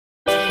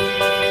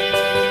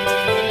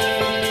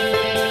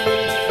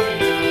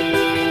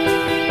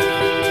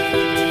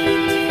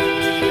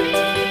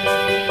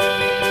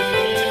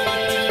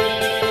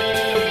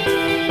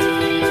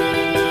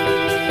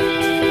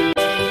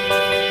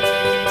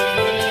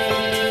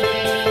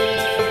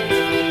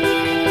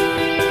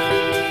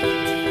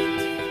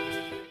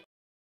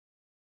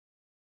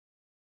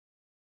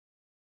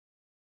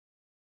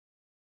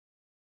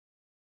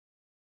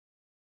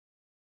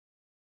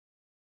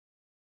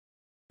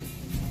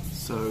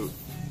So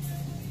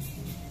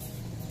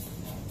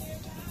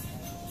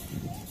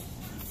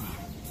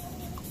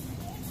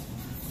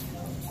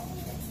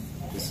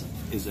this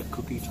is a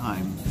Cookie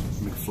Time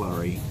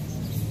McFlurry.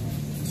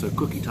 So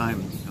Cookie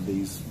Time are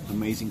these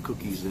amazing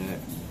cookies that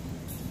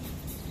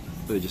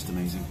they're just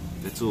amazing.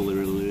 That's all there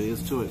really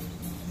is to it.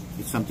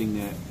 It's something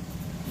that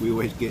we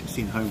always get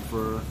sent home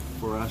for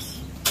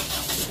us.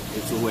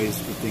 It's always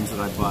the things that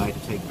I buy to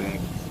take back.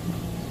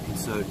 And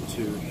so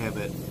to have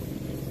it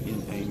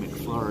in a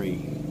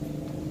McFlurry,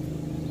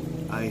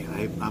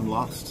 I'm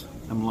lost.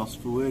 I'm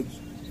lost for words.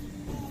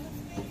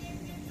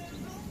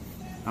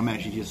 I'm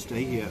actually just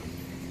stay here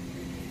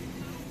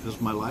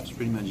because my life's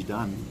pretty much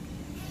done.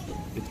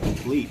 It's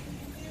complete.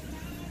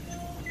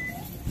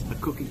 A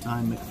Cookie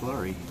Time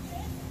McFlurry.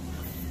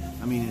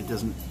 I mean, it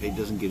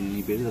doesn't get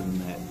any better than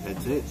that.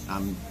 That's it.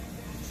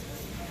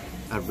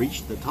 I've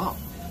reached the top.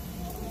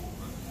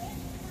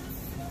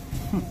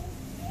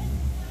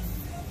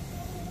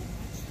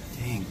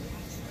 Dang.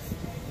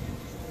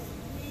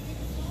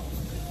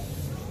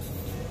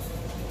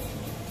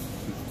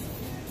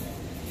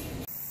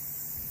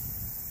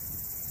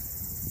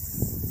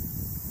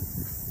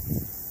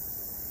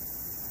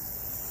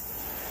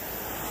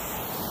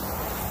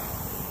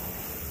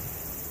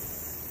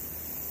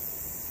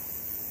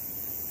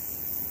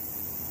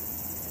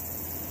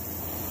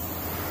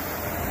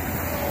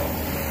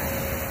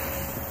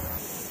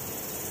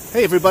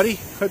 Hey everybody,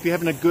 hope you're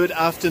having a good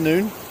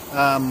afternoon.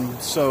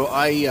 So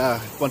I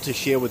want to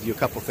share with you a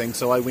couple of things.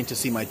 So I went to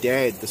see my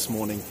dad this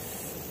morning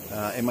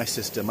and my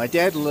sister. My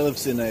dad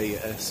lives in a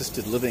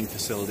assisted living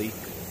facility.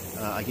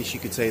 I guess you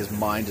could say his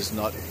mind is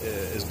not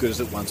as good as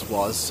it once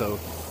was. So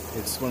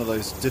it's one of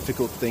those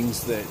difficult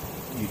things that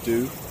you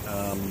do.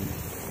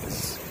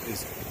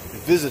 Is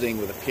visiting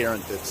with a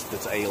parent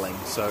that's ailing.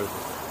 So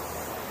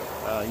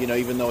you know,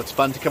 even though it's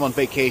fun to come on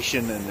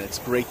vacation and it's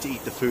great to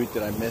eat the food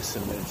that I miss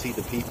and see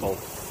the people.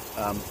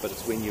 But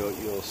it's when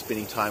you're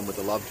spending time with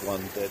a loved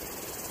one that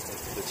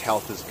its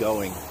health is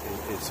going.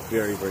 It's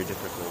very, very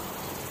difficult.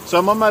 So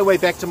I'm on my way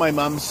back to my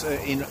mum's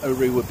in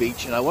Orewa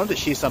Beach, and I wanted to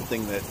share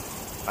something that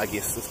I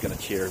guess is going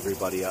to cheer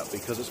everybody up,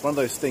 because it's one of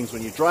those things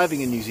when you're driving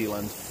in New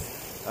Zealand,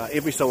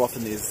 every so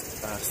often there's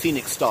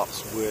scenic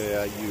stops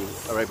where you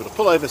are able to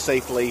pull over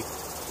safely,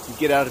 you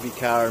get out of your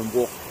car and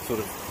walk sort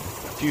of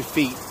a few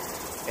feet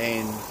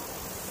and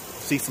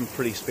see some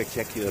pretty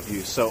spectacular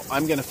views. So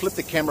I'm going to flip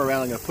the camera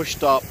around, I'm going to push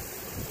stop,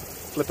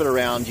 flip it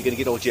around, you're going to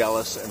get all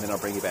jealous, and then I'll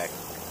bring you back.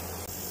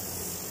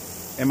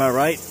 Am I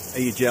right? Are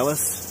you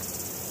jealous?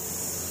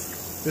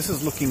 This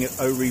is looking at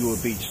Orewa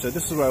Beach. So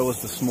this is where I was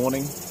this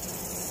morning.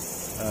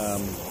 It's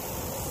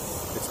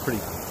pretty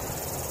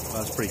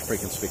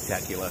freaking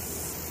spectacular.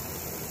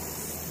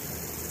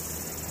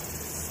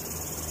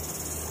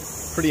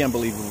 Pretty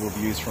unbelievable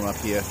views from up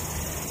here.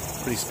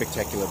 Pretty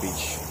spectacular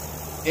beach.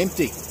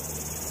 Empty.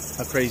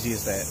 How crazy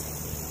is that?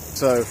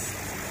 So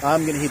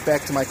I'm going to head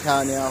back to my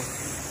car now.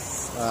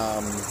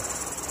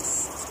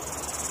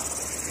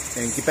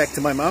 And get back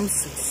to my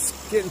mum's. It's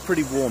getting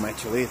pretty warm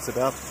actually. It's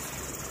about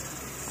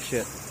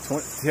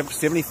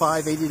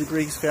 75, 80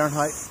 degrees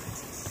Fahrenheit.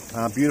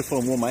 Beautiful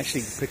and warm. I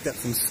actually picked up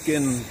some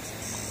skin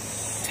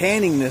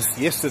tanningness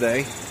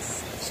yesterday,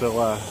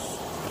 so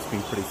it's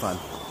been pretty fun.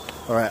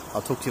 Alright,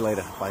 I'll talk to you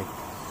later. Bye.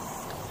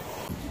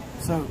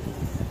 So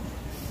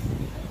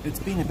it's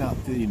been about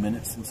 30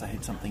 minutes since I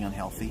had something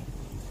unhealthy,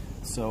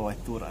 so I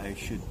thought I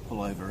should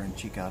pull over and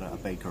check out a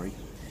bakery.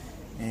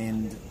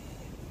 And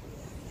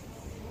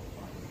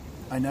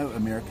I know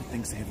America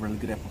thinks they have really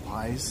good apple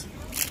pies,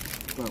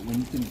 but when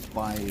you can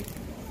buy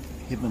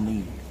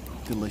heavenly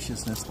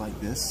deliciousness like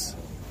this,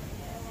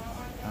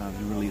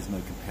 there really is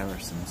no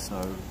comparison.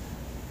 So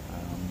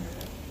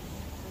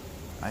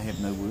I have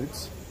no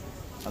words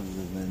other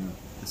than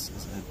this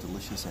is a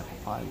delicious apple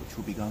pie, which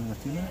will be gone in a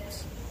few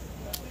minutes.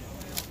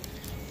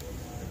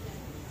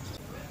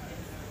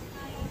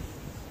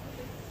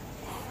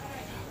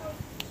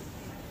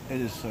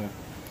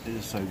 It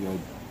is so good.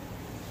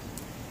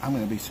 I'm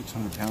going to be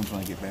 600 pounds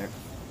when I get back.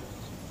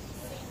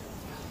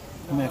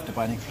 I'm going to have to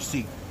buy an extra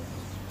seat,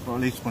 or at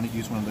least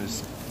use one of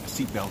those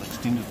seatbelt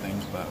extended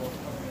things, but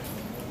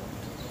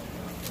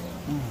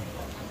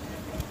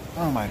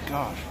oh my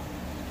gosh.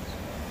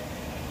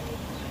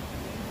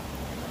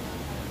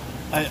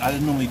 I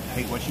normally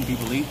hate watching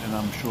people eat, and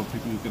I'm sure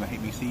people are going to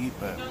hate me see it,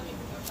 but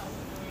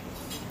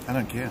I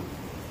don't care.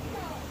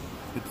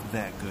 It's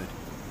that good.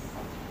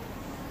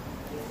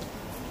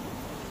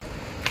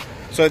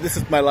 So this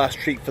is my last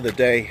treat for the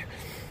day.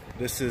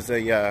 This is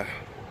a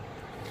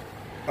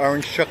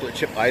orange chocolate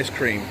chip ice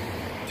cream,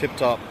 Tip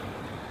Top.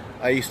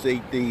 I used to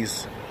eat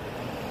these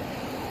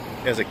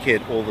as a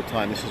kid all the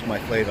time. This is my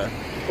flavor.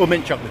 Or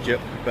mint chocolate chip,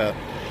 but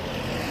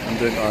I'm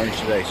doing orange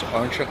today. So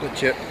orange chocolate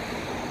chip.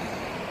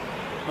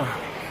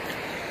 Oh,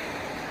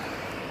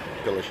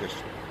 delicious.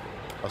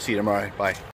 I'll see you tomorrow. Bye.